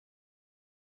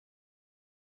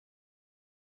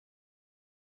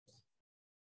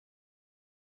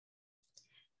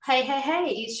Hey, hey, hey,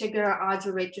 it's your girl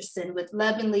Audrey Richardson with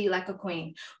Love and Lead Like a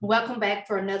Queen. Welcome back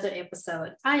for another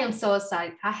episode. I am so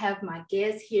excited. I have my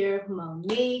guest here,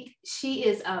 Monique. She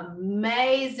is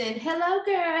amazing. Hello,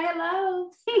 girl.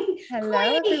 Hello.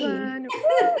 Hello, Queen. everyone.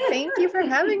 Woo, thank you for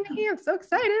having me. I'm so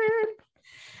excited.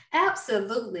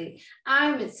 Absolutely.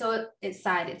 I'm so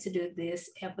excited to do this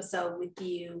episode with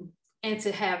you and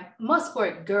to have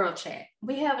Mustsport Girl Chat.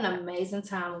 We have an amazing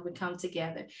time when we come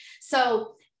together.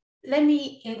 So let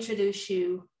me introduce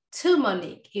you to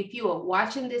Monique. If you are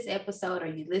watching this episode or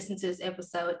you listen to this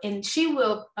episode, and she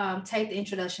will take the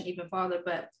introduction even further.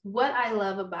 But what I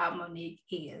love about Monique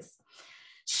is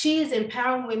she is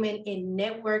empowering women in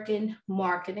networking,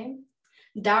 marketing,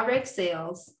 direct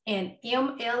sales, and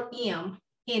MLM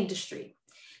industry.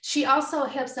 She also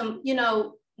helps them,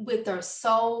 with their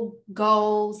soul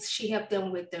goals. She helped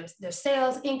them with their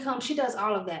sales income. She does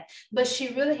all of that, but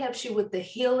she really helps you with the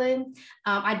healing.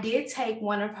 I did take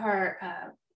one of her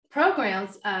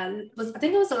programs, I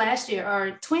think it was the last year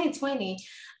or 2020,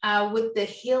 with the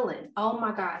healing. Oh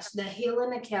my gosh, the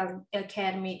Healing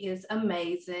Academy is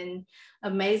amazing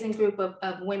group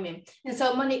of women. And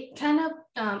so Monique, kind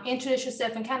of introduce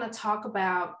yourself and kind of talk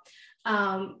about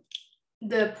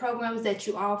the programs that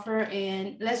you offer,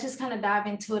 and let's just kind of dive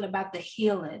into it about the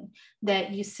healing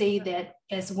that you see that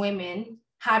as women,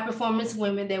 high performance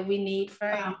women, that we need for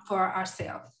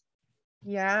ourselves.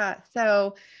 Yeah.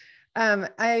 So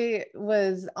I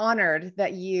was honored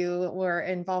that you were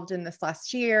involved in this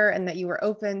last year and that you were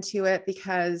open to it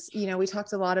because, we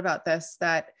talked a lot about this,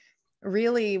 that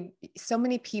really so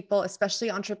many people,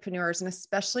 especially entrepreneurs and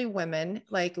especially women,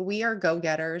 like we are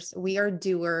go-getters, we are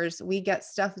doers, we get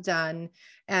stuff done.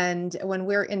 And when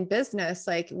we're in business,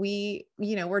 like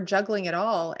we're juggling it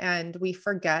all and we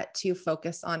forget to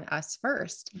focus on us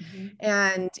first. Mm-hmm.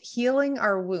 And healing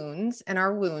our wounds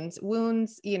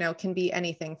wounds, can be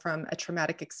anything from a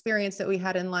traumatic experience that we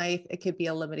had in life. It could be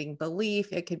a limiting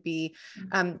belief. It could be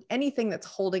anything that's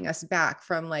holding us back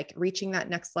from like reaching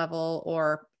that next level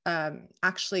or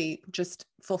actually just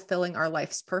fulfilling our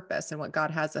life's purpose and what God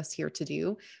has us here to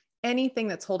do. Anything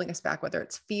that's holding us back, whether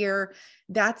it's fear,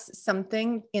 that's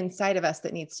something inside of us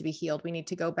that needs to be healed. We need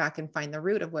to go back and find the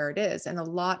root of where it is. And a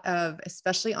lot of,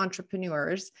 especially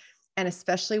entrepreneurs and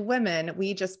especially women,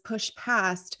 we just push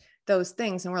past those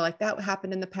things. And we're like, that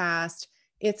happened in the past.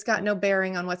 It's got no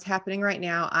bearing on what's happening right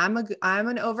now. I'm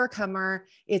an overcomer.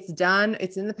 It's done.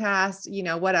 It's in the past,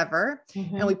 whatever.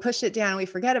 Mm-hmm. And we push it down, we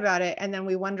forget about it. And then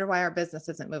we wonder why our business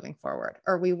isn't moving forward,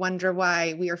 or we wonder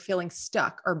why we are feeling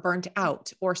stuck or burnt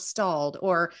out or stalled,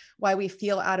 or why we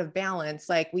feel out of balance.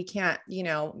 Like we can't,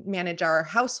 manage our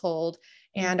household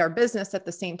and our business at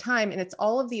the same time. And it's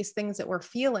all of these things that we're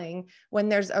feeling when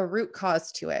there's a root cause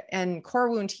to it. And core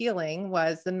wound healing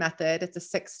was the method. It's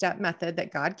a 6-step method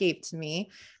that God gave to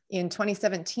me in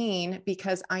 2017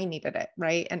 because I needed it,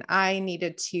 right? And I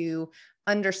needed to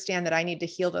understand that I need to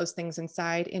heal those things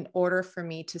inside in order for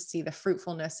me to see the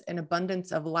fruitfulness and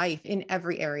abundance of life in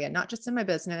every area, not just in my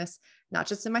business, not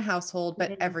just in my household,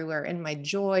 but everywhere, in my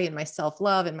joy and my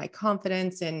self-love and my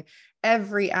confidence in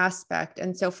every aspect.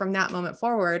 And so from that moment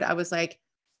forward, I was like,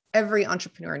 every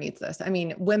entrepreneur needs this. I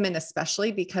mean, women,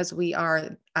 especially because we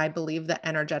are, I believe, the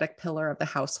energetic pillar of the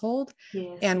household.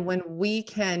 Yes. And when we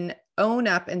can own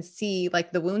up and see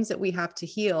like the wounds that we have to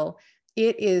heal,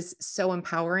 it is so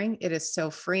empowering. It is so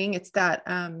freeing. It's that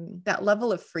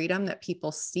level of freedom that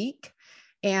people seek.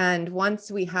 And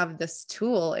once we have this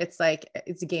tool, it's like,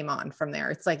 it's a game on from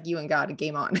there. It's like you and God, a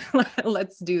game on.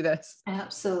 Let's do this.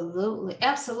 Absolutely.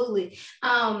 Absolutely.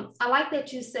 I like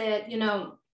that you said,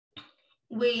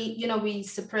 we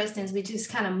suppress things, we just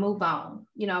kind of move on,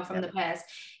 from the past.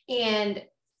 And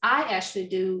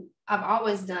I've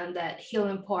always done that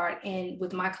healing part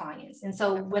with my clients. And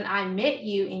so when I met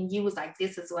you and you was like,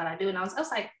 this is what I do. And I was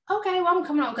like, okay, well, I'm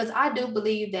coming on. Cause I do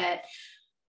believe that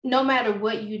no matter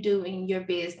what you do in your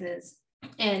business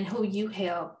and who you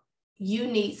help, you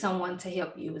need someone to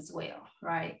help you as well.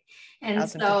 Right. And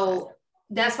 1,000%. So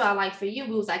that's what I like for you.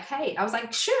 We was like, hey, I was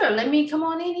like, sure, let me come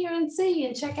on in here and see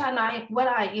and check out. And what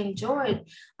I enjoyed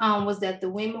was that the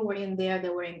women were in there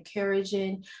that were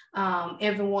encouraging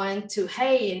everyone to,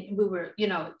 hey, and we were,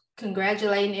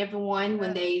 congratulating everyone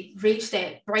when they reached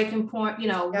that breaking point,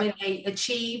 when they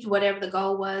achieved whatever the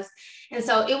goal was. And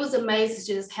so it was amazing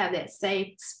to just have that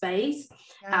safe space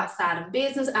outside of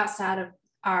business, outside of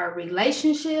our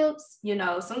relationships.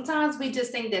 Sometimes we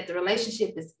just think that the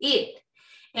relationship is it.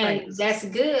 And Right. that's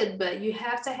good, but you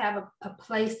have to have a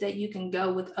place that you can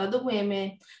go with other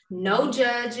women, no Mhm.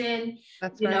 judging.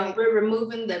 That's You know, right. we're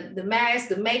removing the mask,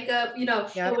 the makeup, you know,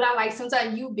 and Yep. what I like,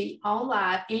 sometimes you be on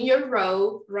live in your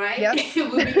robe, right? Yep.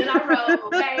 We'll be in our robe,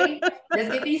 okay?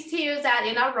 Let's get these tears out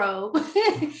in our robe.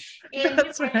 And just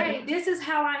That's like, right. hey, this is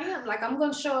how I am. Like, I'm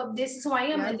going to show up. This is who I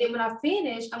am. Yep. And then when I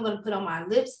finish, I'm going to put on my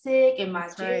lipstick and my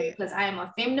That's jewelry right. because I am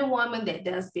a feminine woman that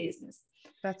does business.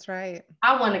 That's right.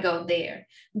 I want to go there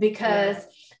because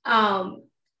Yeah.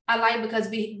 I like, because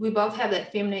we both have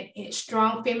that feminine,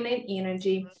 strong feminine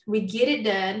energy. We get it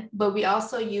done, but we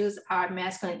also use our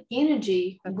masculine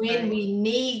energy That's when right. we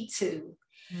need to.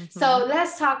 Mhm. So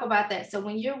let's talk about that. So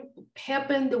when you're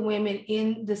helping the women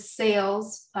in the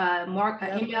sales Yep.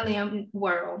 MLM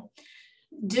world,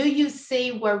 do you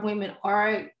see where women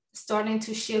are starting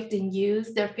to shift and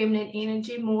use their feminine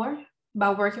energy more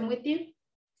by working with you?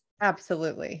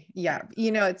 Absolutely. Yeah.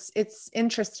 You know, it's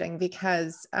interesting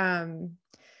because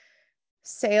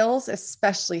sales,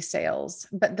 especially sales,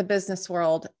 but the business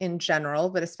world in general,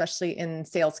 but especially in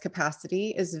sales capacity,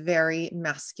 is very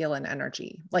masculine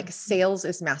energy. Like sales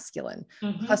is masculine.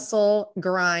 Mm-hmm. Hustle,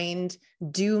 grind,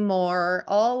 do more,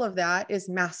 all of that is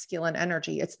masculine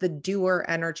energy. It's the doer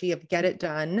energy of get it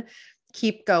done,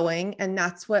 keep going. And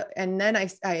that's what, and then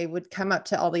I would come up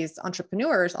to all these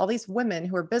entrepreneurs, all these women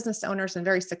who are business owners and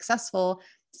very successful,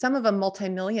 some of them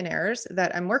multimillionaires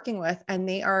that I'm working with, and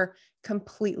they are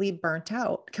completely burnt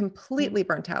out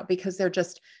because they're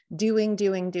just doing,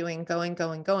 going,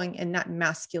 and that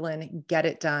masculine, get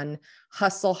it done,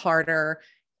 hustle harder,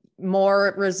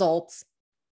 more results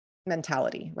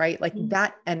mentality, right? Like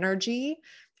that energy.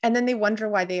 And then they wonder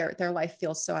why their life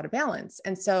feels so out of balance.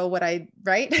 And so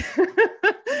right?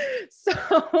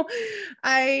 So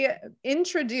I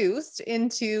introduced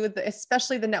into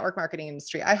especially the network marketing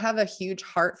industry. I have a huge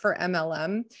heart for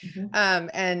MLM.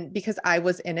 And because I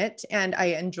was in it and I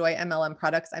enjoy MLM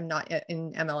products, I'm not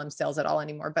in MLM sales at all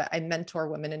anymore, but I mentor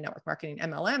women in network marketing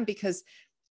MLM because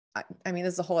I mean,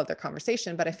 this is a whole other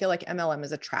conversation, but I feel like MLM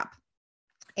is a trap.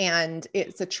 And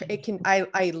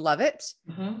I love it,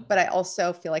 but I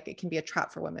also feel like it can be a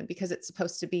trap for women because it's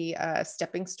supposed to be a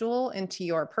stepping stool into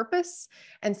your purpose.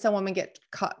 And some women get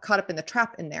caught up in the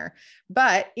trap in there,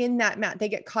 but in that they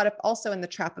get caught up also in the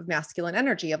trap of masculine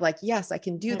energy of like, yes, I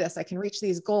can do this. I can reach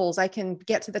these goals. I can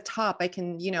get to the top. I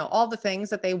can, all the things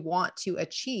that they want to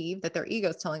achieve, that their ego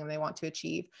is telling them they want to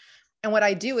achieve. And what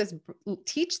I do is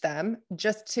teach them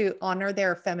just to honor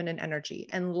their feminine energy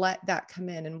and let that come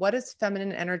in. And what does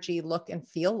feminine energy look and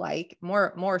feel like?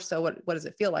 More so, what does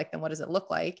it feel like than what does it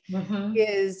look like?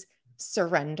 Is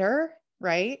surrender,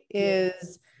 right?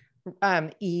 Is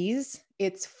ease,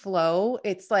 it's flow.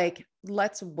 It's like,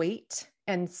 let's wait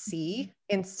and see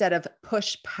instead of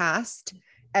push past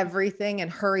everything and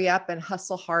hurry up and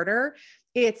hustle harder.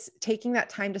 It's taking that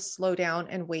time to slow down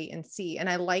and wait and see. And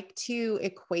I like to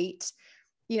equate,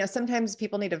 sometimes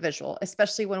people need a visual,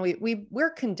 especially when we're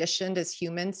conditioned as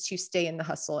humans to stay in the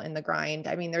hustle and the grind.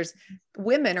 I mean,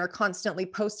 women are constantly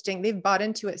posting, they've bought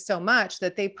into it so much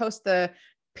that they post the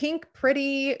pink,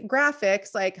 pretty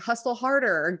graphics, like hustle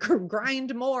harder,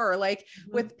 grind more, like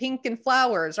with pink and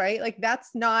flowers, right? Like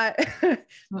that's not,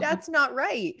 that's not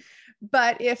right.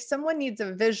 But if someone needs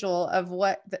a visual of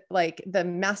what the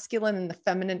masculine and the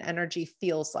feminine energy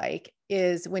feels like,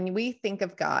 is when we think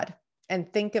of God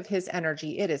and think of his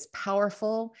energy, it is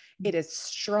powerful. It is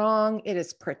strong. It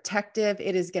is protective.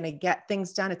 It is going to get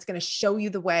things done. It's going to show you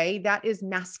the way. That is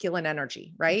masculine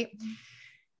energy, right?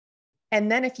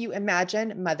 And then if you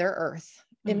imagine Mother Earth,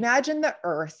 imagine the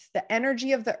earth, the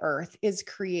energy of the earth is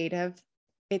creative.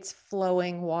 It's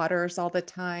flowing waters all the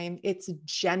time. It's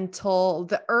gentle.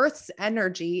 The earth's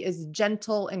energy is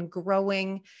gentle and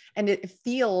growing, and it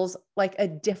feels like a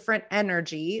different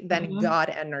energy than God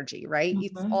energy, right?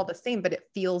 It's all the same, but it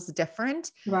feels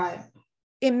different. Right.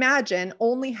 Imagine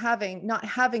not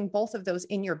having both of those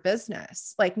in your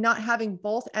business, like not having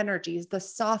both energies, the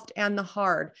soft and the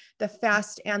hard, the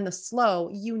fast and the slow.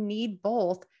 You need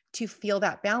both to feel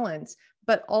that balance,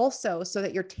 but also so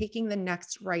that you're taking the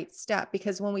next right step.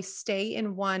 Because when we stay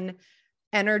in one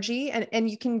energy, and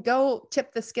you can go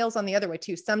tip the scales on the other way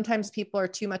too. Sometimes people are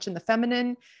too much in the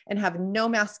feminine and have no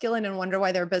masculine and wonder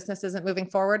why their business isn't moving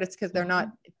forward. It's because they're not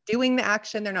doing the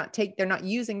action. They're not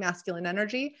using masculine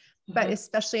energy. But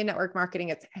especially in network marketing,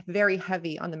 it's very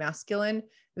heavy on the masculine,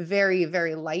 very,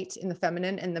 very light in the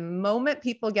feminine. And the moment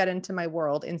people get into my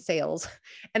world in sales,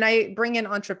 and I bring in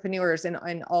entrepreneurs in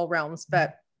all realms,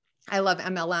 but I love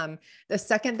MLM. The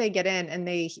second they get in and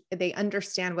they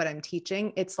understand what I'm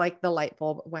teaching, it's like the light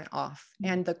bulb went off.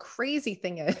 And the crazy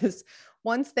thing is,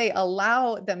 once they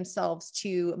allow themselves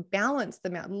to balance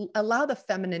them, allow the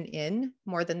feminine in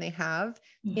more than they have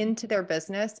into their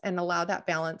business and allow that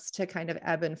balance to kind of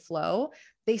ebb and flow,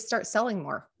 they start selling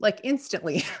more, like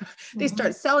instantly. They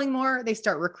start selling more, they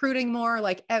start recruiting more,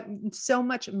 like so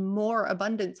much more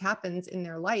abundance happens in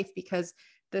their life because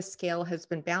the scale has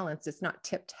been balanced. It's not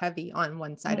tipped heavy on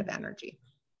one side of energy.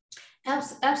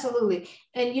 Absolutely.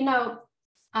 And, you know,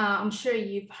 I'm sure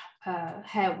you've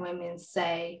had women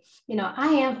say, you know, I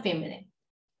am feminine.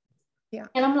 Yeah.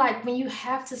 And I'm like, when you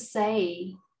have to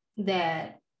say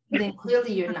that, then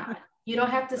clearly you're not. You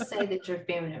don't have to say that you're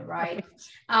feminine, right?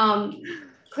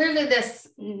 Clearly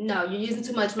you're using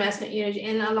too much masculine energy.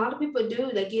 And a lot of people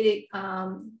do, they get it,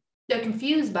 they're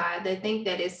confused by it. They think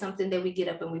that it's something that we get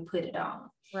up and we put it on.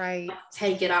 Right.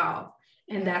 Take it off.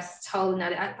 And that's totally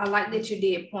not, I like that you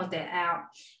did point that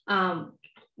out.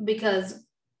 Because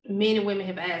men and women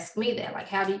have asked me that, like,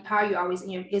 how are you always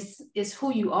in your, it's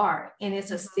who you are. And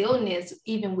it's a stillness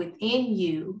even within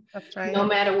you. That's right. No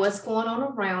matter what's going on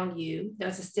around you,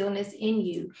 there's a stillness in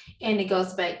you. And it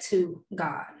goes back to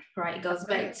God, right? It goes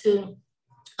back to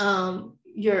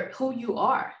who you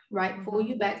are, right? Pull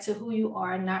you back to who you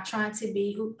are, not trying to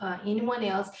be anyone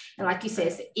else. And like you said,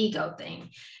 it's an ego thing.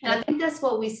 And I think that's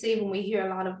what we see when we hear a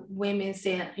lot of women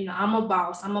saying, you know, I'm a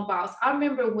boss. I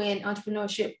remember when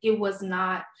entrepreneurship, it was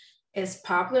not as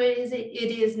popular as it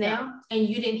is now. And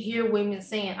you didn't hear women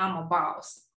saying, I'm a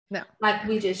boss. No. Like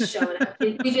we just showed up.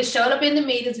 We just showed up in the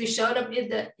meetings. We showed up in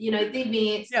the, you know, the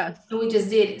events. Yes. And we just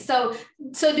did it. So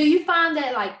do you find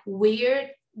that like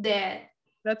weird that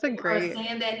that's a great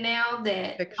saying that now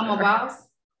that picture. I'm a boss?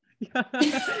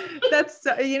 That's,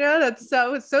 you know, that's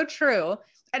so true.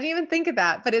 I didn't even think of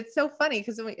that, but it's so funny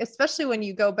because especially when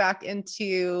you go back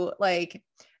into like,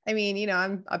 I mean, you know,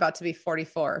 I'm about to be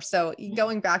 44. So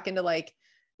going back into like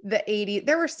the 80s,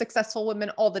 there were successful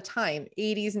women all the time,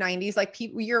 80s, 90s, like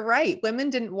people, you're right. Women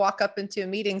didn't walk up into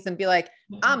meetings and be like,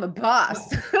 I'm a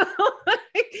boss.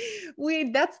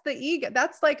 That's the ego.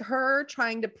 That's like her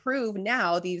trying to prove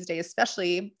now these days,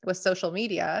 especially with social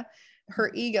media,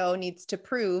 her ego needs to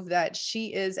prove that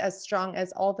she is as strong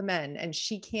as all the men and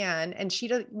she can, and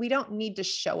we don't need to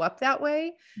show up that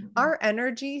way. Our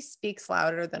energy speaks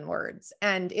louder than words.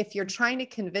 And if you're trying to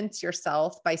convince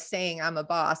yourself by saying I'm a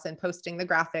boss and posting the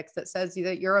graphics that says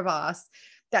that you're a boss,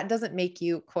 that doesn't make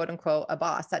you quote unquote a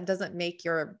boss. That doesn't make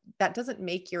your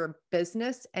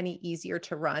business any easier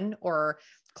to run or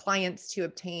clients to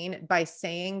obtain by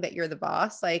saying that you're the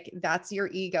boss. Like that's your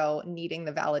ego needing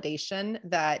the validation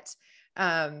that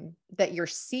you're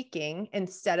seeking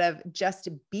instead of just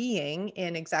being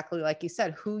in exactly like you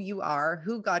said, who you are,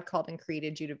 who God called and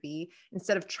created you to be,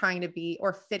 instead of trying to be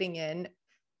or fitting in,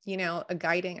 you know,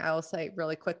 I'll say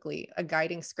really quickly, a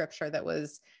guiding scripture that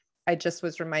I just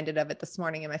was reminded of it this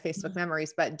morning in my Facebook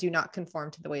memories, but do not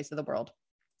conform to the ways of the world.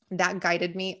 That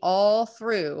guided me all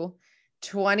through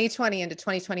 2020 into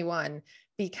 2021,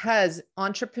 because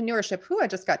entrepreneurship, I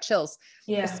just got chills,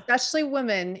 especially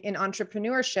women in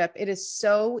entrepreneurship. It is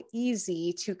so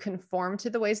easy to conform to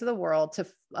the ways of the world, to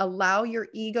allow your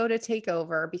ego to take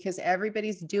over because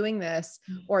everybody's doing this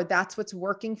or that's what's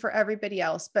working for everybody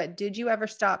else. But did you ever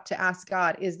stop to ask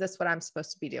God, is this what I'm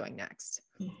supposed to be doing next?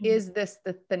 Is this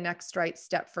the next right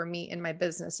step for me in my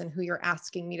business and who you're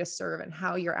asking me to serve and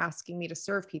how you're asking me to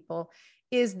serve people?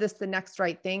 Is this the next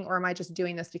right thing? Or am I just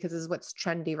doing this because this is what's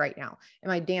trendy right now?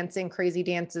 Am I dancing crazy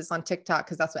dances on TikTok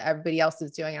because that's what everybody else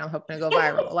is doing and I'm hoping to go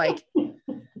viral? Like,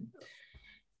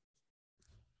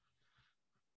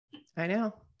 I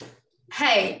know.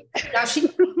 Hey, I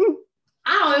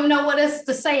don't even know what else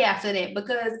to say after that,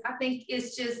 because I think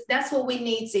it's just, that's what we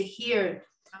need to hear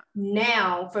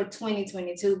now for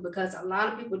 2022, because a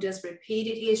lot of people just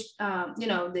repeated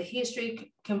the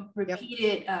history,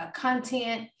 repeated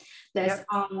content that's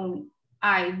on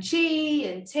IG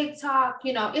and TikTok.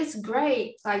 You know, it's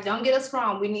great. Like, don't get us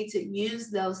wrong. We need to use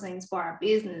those things for our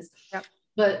business.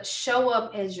 But show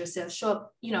up as yourself, show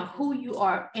up, you know, who you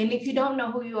are. And if you don't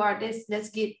know who you are, let's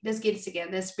get it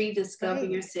together. Let's rediscover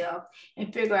yourself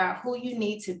and figure out who you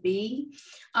need to be,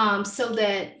 so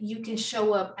that you can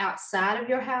show up outside of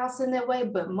your house in that way,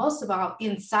 but most of all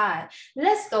inside.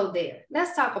 Let's go there.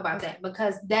 Let's talk about that,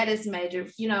 because that is major.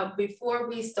 You know, before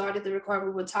we started the recording,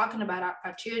 we were talking about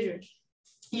our children,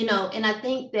 you know, and I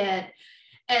think that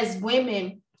as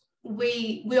women,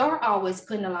 we are always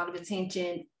putting a lot of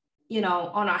attention, you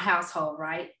know, on our household,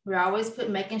 right? We're always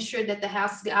making sure that the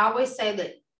house, I always say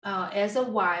that as a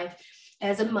wife,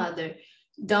 as a mother,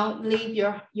 don't leave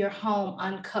your home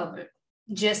uncovered.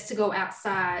 just to go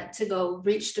outside to go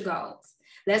reach the goals.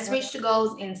 Let's reach the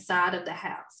goals inside of the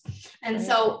house. And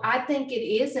so I think it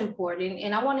is important.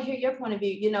 And I want to hear your point of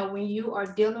view. You know, when you are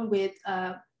dealing with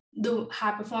the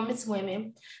high performance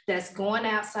women that's going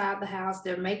outside the house,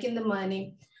 they're making the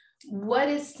money. What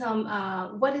is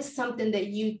something that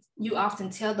you often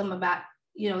tell them about,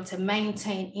 you know, to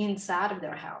maintain inside of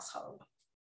their household?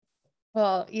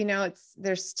 Well, you know,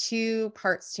 there's two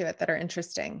parts to it that are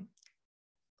interesting.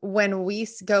 When we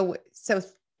go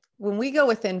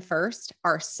within first,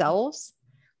 ourselves,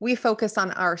 we focus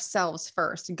on ourselves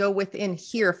first, go within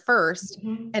here first,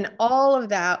 and all of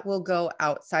that will go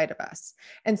outside of us.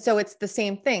 And so it's the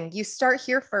same thing. You start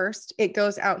here first, it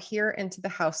goes out here into the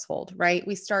household, right?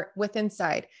 We start with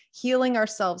inside, healing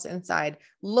ourselves inside,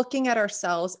 looking at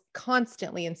ourselves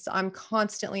constantly. And so I'm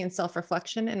constantly in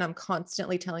self-reflection, and I'm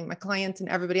constantly telling my clients and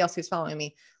everybody else who's following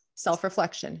me,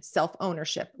 self-reflection,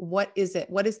 self-ownership. What is it?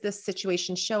 What is this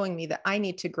situation showing me that I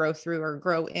need to grow through or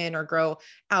grow in or grow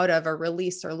out of or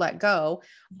release or let go?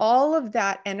 All of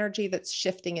that energy that's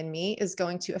shifting in me is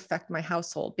going to affect my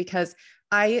household, because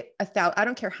I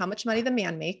don't care how much money the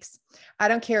man makes. I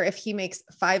don't care if he makes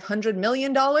 $500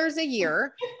 million a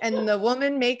year and the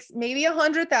woman makes maybe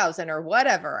 100,000 or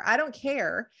whatever. I don't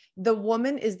care. The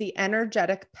woman is the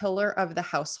energetic pillar of the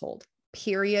household,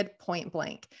 period, point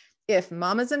blank. If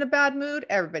mama's in a bad mood,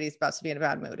 everybody's about to be in a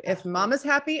bad mood. If mama's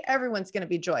happy, everyone's going to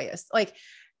be joyous. Like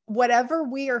whatever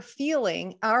we are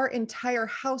feeling, our entire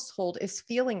household is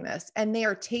feeling this, and they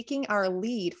are taking our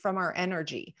lead from our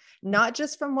energy, not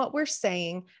just from what we're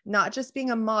saying, not just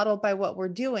being a model by what we're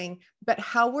doing, but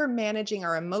how we're managing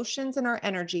our emotions and our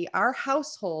energy. Our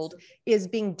household is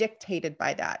being dictated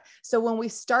by that. So when we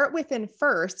start within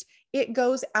first, it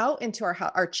goes out into our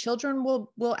house. Our children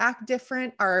will act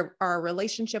different. Our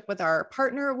relationship with our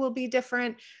partner will be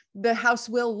different. The house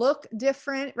will look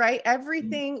different, right?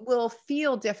 Everything will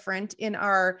feel different in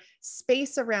our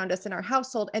space around us in our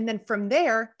household. And then from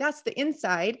there, that's the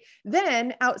inside.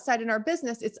 Then outside in our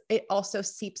business, it also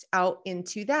seeps out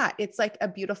into that. It's like a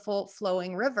beautiful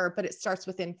flowing river, but it starts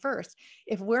within first.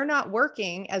 If we're not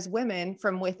working as women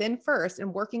from within first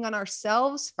and working on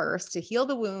ourselves first to heal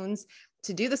the wounds,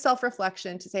 to do the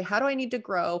self-reflection, to say, how do I need to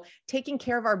grow, taking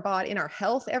care of our body and our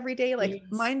health every day, like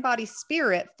mind, body,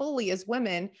 spirit fully as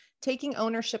women, taking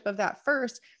ownership of that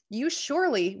first, you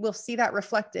surely will see that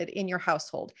reflected in your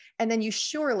household. And then you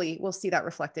surely will see that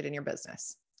reflected in your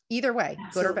business. Either way,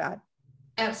 good or bad.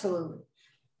 Absolutely.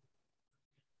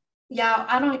 Y'all,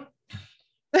 I don't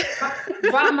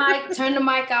drop mic, turn the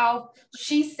mic off.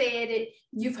 She said it.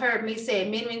 You've heard me say it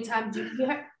many, many times. You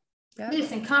heard. Yep.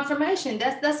 Listen, confirmation,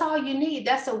 that's all you need.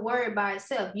 That's a word by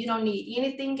itself. You don't need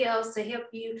anything else to help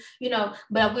you, you know,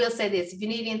 but I will say this, if you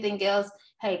need anything else,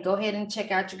 hey, go ahead and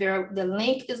check out your girl. The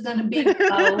link is going to be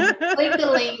below. Click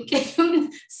the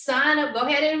link, sign up, go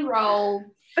ahead and enroll,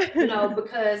 you know,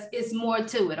 because it's more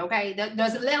to it. Okay.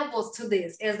 There's levels to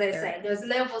this, as they say, there's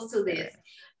levels to this.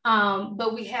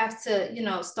 But we have to, you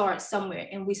know, start somewhere,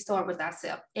 and we start with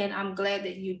ourselves. And I'm glad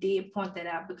that you did point that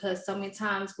out, because so many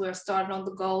times we're starting on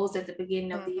the goals at the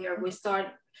beginning of the year. We start,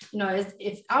 you know,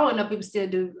 if I don't know, people still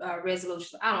do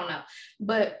resolutions. I don't know,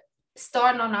 but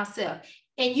starting on ourselves.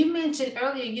 And you mentioned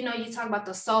earlier, you know, you talk about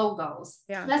the soul goals.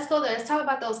 Yeah. Let's go there. Let's talk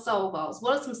about those soul goals.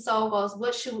 What are some soul goals?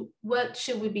 What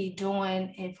should we be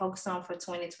doing and focus on for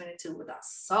 2022 with our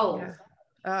soul? Yeah.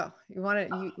 Oh,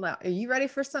 are you ready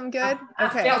for some good?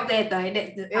 Okay. I felt that thing.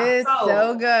 It's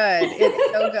so good.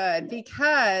 It's so good,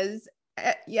 because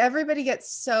everybody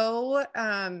gets so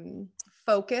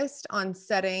focused on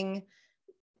setting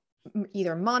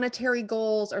either monetary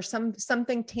goals or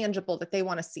something tangible that they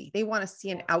want to see. They want to see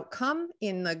an outcome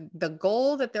in the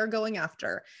goal that they're going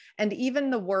after. And even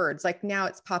the words, like now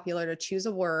it's popular to choose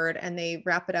a word and they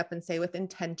wrap it up and say with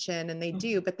intention, and they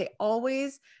do, but they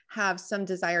always have some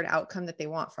desired outcome that they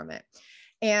want from it.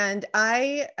 And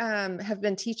I have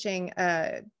been teaching,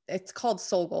 it's called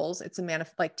Soul Goals. It's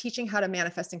like teaching how to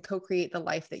manifest and co-create the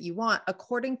life that you want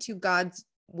according to God's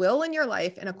will in your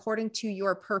life and according to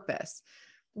your purpose.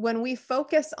 When we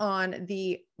focus on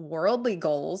the worldly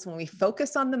goals, when we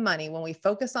focus on the money, when we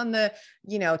focus on the,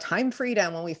 you know, time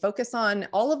freedom, when we focus on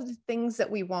all of the things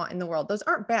that we want in the world, those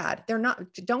aren't bad. They're not,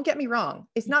 don't get me wrong.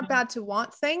 It's not bad to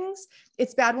want things.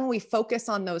 It's bad when we focus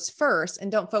on those first and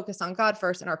don't focus on God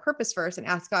first and our purpose first and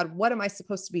ask God, what am I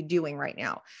supposed to be doing right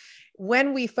now?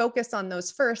 When we focus on those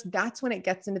first, that's when it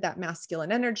gets into that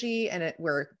masculine energy, and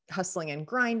we're hustling and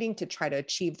grinding to try to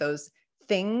achieve those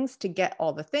things, to get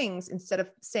all the things, instead of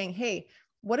saying, hey,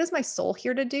 what is my soul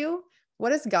here to do?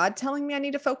 What is God telling me I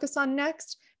need to focus on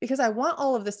next? because I want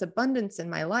all of this abundance in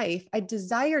my life. I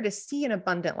desire to see an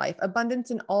abundant life,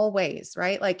 abundance in all ways,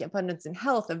 right? Like abundance in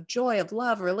health, of joy, of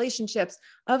love, relationships,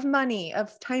 of money,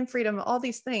 of time freedom, all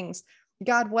these things.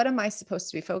 God, what am I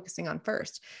supposed to be focusing on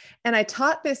first? And I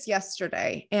taught this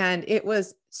yesterday and it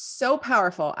was so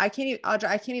powerful. Audra,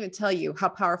 I can't even tell you how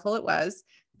powerful it was.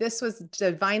 This was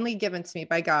divinely given to me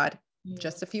by God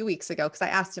just a few weeks ago. Cause I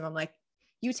asked him, I'm like,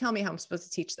 you tell me how I'm supposed to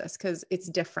teach this, because it's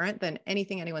different than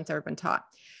anything anyone's ever been taught.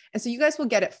 And so you guys will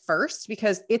get it first,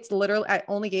 because it's literally, I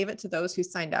only gave it to those who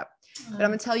signed up. But I'm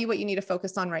going to tell you what you need to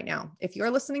focus on right now. If you're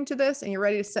listening to this and you're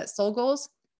ready to set soul goals,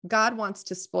 God wants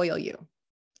to spoil you.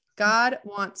 God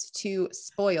wants to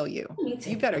spoil you.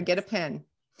 You better get a pen.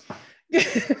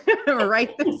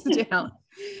 Write this down.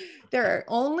 There are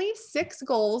only 6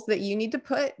 goals that you need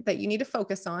to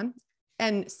focus on,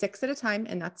 and 6 at a time.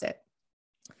 And that's it.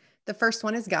 The first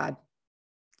one is God.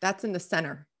 That's in the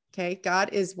center. Okay. God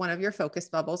is one of your focus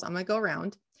bubbles. I'm going to go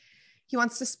around. He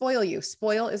wants to spoil you.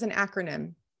 Spoil is an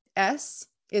acronym. S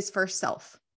is for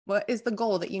self. What is the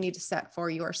goal that you need to set for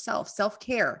yourself?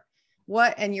 Self-care.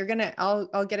 And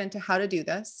I'll get into how to do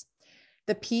this.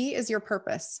 The P is your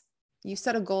purpose. You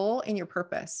set a goal in your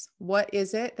purpose. What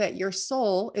is it that your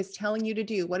soul is telling you to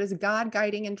do? What is God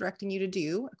guiding and directing you to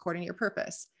do according to your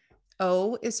purpose?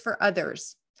 O is for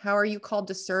others. How are you called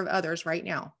to serve others right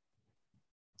now?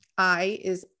 I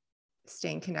is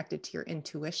staying connected to your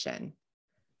intuition.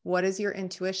 What is your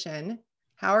intuition?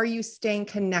 How are you staying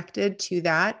connected to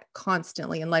that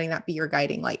constantly and letting that be your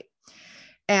guiding light?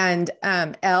 And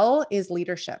L is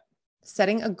leadership,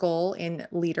 setting a goal in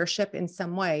leadership in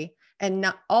some way. And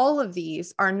not all of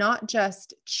these are not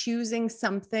just choosing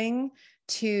something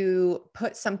to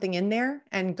put something in there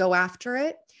and go after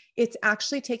it. It's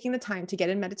actually taking the time to get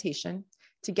in meditation,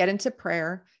 to get into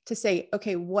prayer, to say,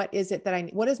 okay, what is it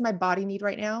that what does my body need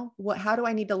right now? How do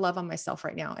I need to love on myself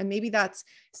right now? And maybe that's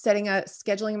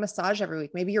scheduling a massage every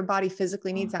week. Maybe your body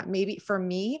physically needs that. Maybe for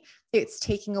me, it's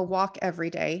taking a walk every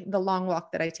day, the long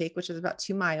walk that I take, which is about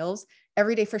 2 miles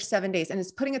every day for 7 days. And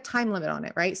it's putting a time limit on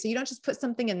it, right? So you don't just put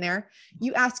something in there.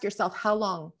 You ask yourself, how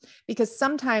long? Because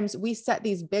sometimes we set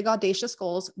these big audacious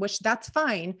goals, which that's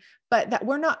fine, but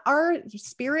our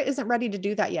spirit isn't ready to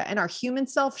do that yet. And our human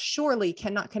self surely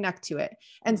cannot connect to it.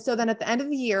 And so then at the end of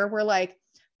the year, we're like,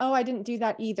 oh, I didn't do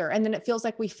that either. And then it feels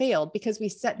like we failed because we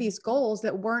set these goals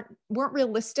that weren't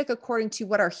realistic according to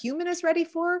what our human is ready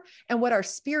for and what our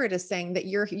spirit is saying that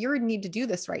you need to do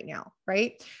this right now.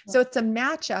 Right. Yeah. So it's a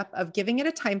matchup of giving it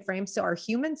a time frame so our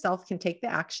human self can take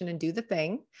the action and do the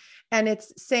thing. And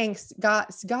it's saying,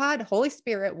 God, Holy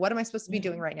Spirit, what am I supposed to be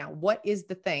doing right now? What is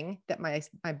the thing that my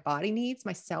body needs,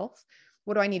 myself?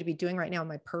 What do I need to be doing right now?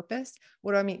 My purpose?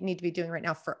 What do I need to be doing right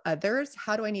now for others?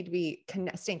 How do I need to be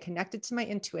staying connected to my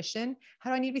intuition?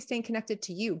 How do I need to be staying connected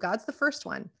to you? God's the first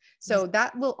one. So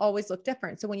that will always look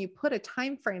different. So when you put a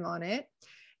time frame on it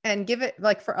and give it,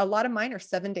 like for a lot of mine are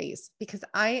 7 days, because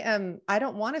I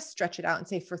don't want to stretch it out and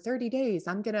say for 30 days,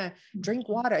 I'm going to drink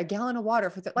water, a gallon of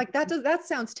water that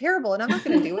sounds terrible. And I'm not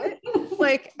going to do it.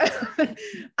 Like,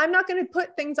 I'm not going to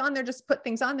put things on there, just put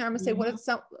things on there. I'm going to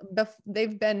say,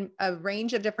 they've been a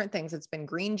range of different things. It's been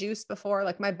green juice before.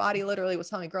 Like my body literally was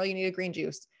telling me, girl, you need a green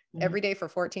juice every day for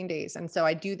 14 days. And so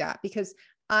I do that because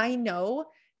I know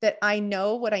that I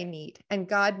know what I need and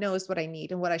God knows what I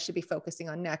need and what I should be focusing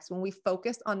on next. When we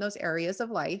focus on those areas of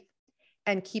life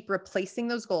and keep replacing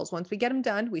those goals, once we get them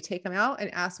done, we take them out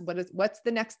and ask, what's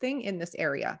the next thing in this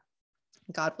area?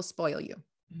 God will spoil you.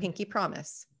 Pinky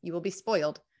promise. You will be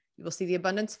spoiled. You will see the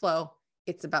abundance flow.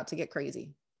 It's about to get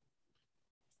crazy.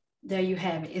 There you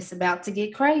have it. It's about to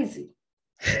get crazy.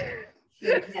 There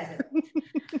you have it.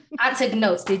 I took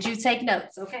notes. Did you take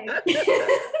notes? Okay.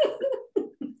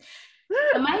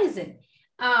 Amazing.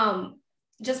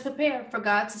 Just prepare for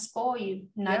God to spoil you.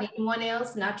 Not anyone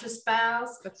else, not your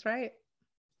spouse. That's right.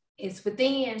 It's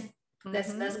within.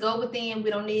 Let's go within. We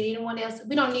don't need anyone else.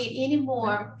 We don't need any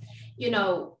more,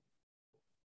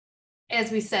 as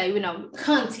we say,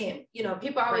 content,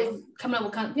 people are always coming up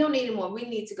with content. We don't need anymore. We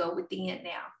need to go within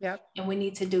now. Yep. And we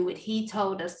need to do what he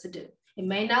told us to do. It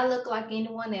may not look like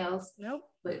anyone else,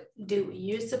 but do what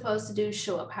you're supposed to do.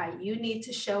 Show up how you need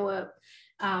to show up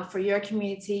for your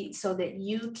community so that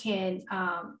you can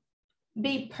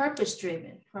be purpose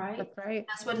driven, right? That's right.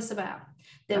 That's what it's about.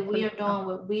 That we are doing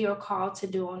what we are called to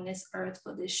do on this earth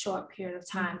for this short period of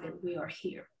time that we are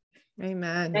here.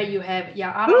 Amen. There you have it,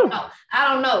 y'all. I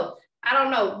don't know.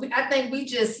 I think we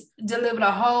just delivered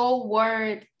a whole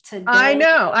word today. I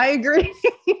know. I agree.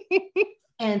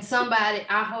 And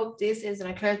I hope this is an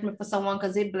encouragement for someone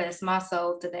because it blessed my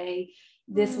soul today.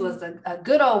 This was a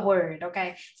good old word.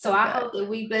 Okay. So I hope that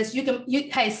we bless you.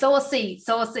 Hey, sow a seed.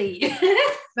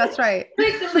 That's right.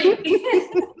 Click the link.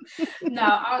 No,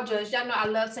 I'll judge. Y'all know I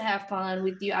love to have fun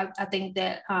with you. I think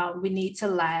that we need to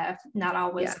laugh, not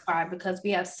always cry, because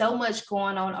we have so much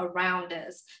going on around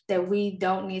us that we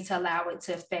don't need to allow it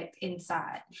to affect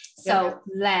inside. So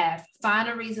laugh. Find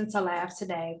a reason to laugh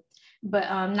today.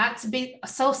 But not to be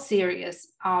so serious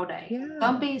all day.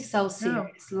 Don't be so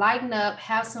serious. Lighten up,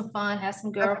 have some fun, have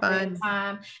some girlfriend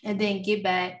time, and then get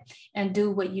back and do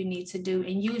what you need to do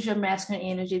and use your masculine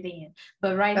energy then.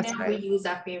 But now we use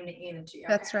our feminine energy. Okay?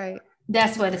 That's right.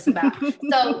 That's what it's about.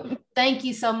 So thank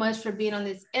you so much for being on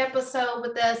this episode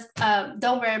with us.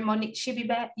 Don't worry, Monique, she'll be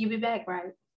back. You'll be back,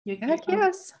 right?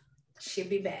 Yes. She'll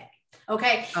be back.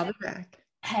 Okay. I'll be back.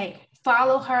 Hey,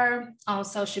 follow her on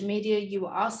social media. You will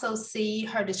also see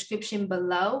her description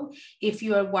below. If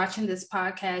you are watching this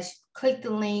podcast, click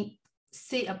the link,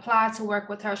 apply to work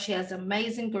with her. She has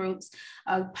amazing groups,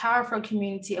 a powerful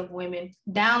community of women.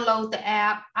 Download the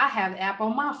app. I have the app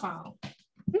on my phone.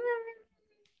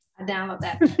 I download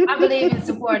that. I believe in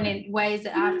supporting in ways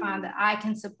that I find that I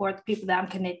can support the people that I'm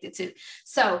connected to.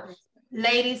 So,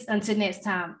 ladies, until next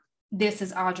time, this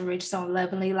is Audrey Richardson,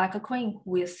 Lovingly Like a Queen.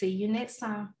 We'll see you next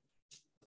time.